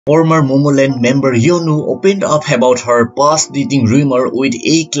Former Momoland member Yeonwoo opened up about her past dating rumor with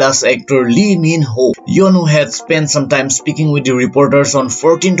A-class actor Minho. Yeonwoo had spent some time speaking with the reporters on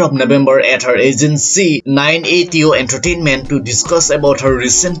 14th of November at her agency 9ATO Entertainment to discuss about her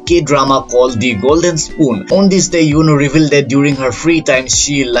recent K-drama called The Golden Spoon. On this day, Yeonwoo revealed that during her free time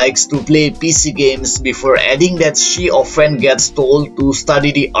she likes to play PC games, before adding that she often gets told to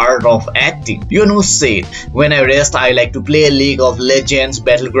study the art of acting. Yeonwoo said, "When I rest, I like to play League of Legends,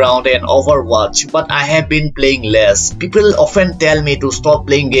 Battleground and Overwatch, but I have been playing less. People often tell me to stop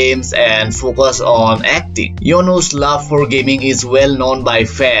playing games and focus on acting." Yeonwoo's love for gaming is well known by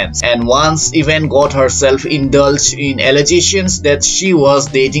fans, and once even got herself indulged in allegations that she was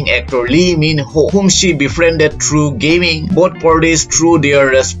dating actor Minho, whom she befriended through gaming. Both parties, through their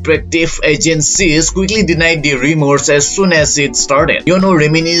respective agencies, quickly denied the rumors as soon as it started. Yeonwoo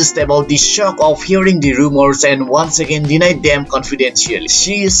reminisced about the shock of hearing the rumors and once again denied them confidentially.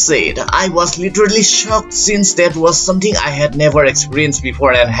 She said, "I was literally shocked, since that was something I had never experienced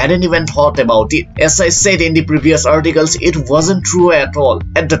before and hadn't even thought about it. As I said in the previous articles, it wasn't true at all.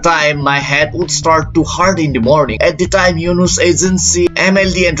 At the time, my head would start to hurt in the morning." At the time, Yeonwoo's agency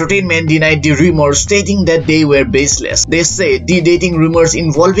MLD Entertainment denied the rumors, stating that they were baseless. They said the dating rumors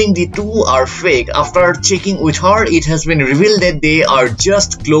involving the two are fake. After checking with her, it has been revealed that they are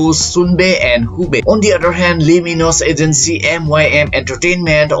just close Sunbae and Hubei. On the other hand, Minho's agency MYM Entertainment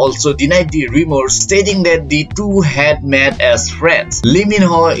also denied the rumors, stating that the two had met as friends.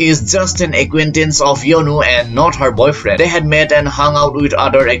 Minho is just an acquaintance of Yeonwoo and not her boyfriend. They had met and hung out with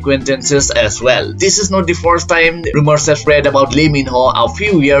other acquaintances as well. This is not the first time rumors have spread about Minho. A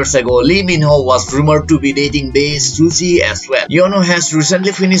few years ago, Minho was rumored to be dating Bae Suji as well. Yeonwoo has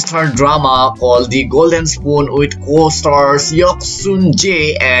recently finished her drama called The Golden Spoon with co-stars Yok Sun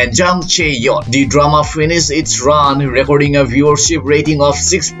Jae and Jang Chae Yeon. The drama finished its run, recording a viewership rating of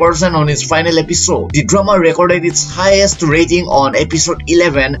 6% on its final episode. The drama recorded its highest rating on episode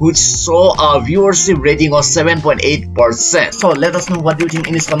 11, which saw a viewership rating of 7.8%. So let us know what you think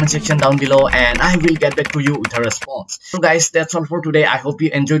in this comment section down below, and I will get back to you with a response. So guys, that's all for today. I hope you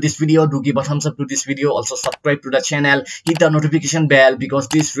enjoyed this video. Do give a thumbs up to this video. Also subscribe to the channel. Hit the notification bell, because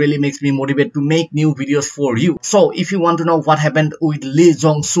this really makes me motivated to make new videos for you. So if you want to know what happened with Lee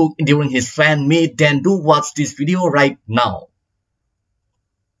Jong Suk during his fan meet, then do watch this video right now.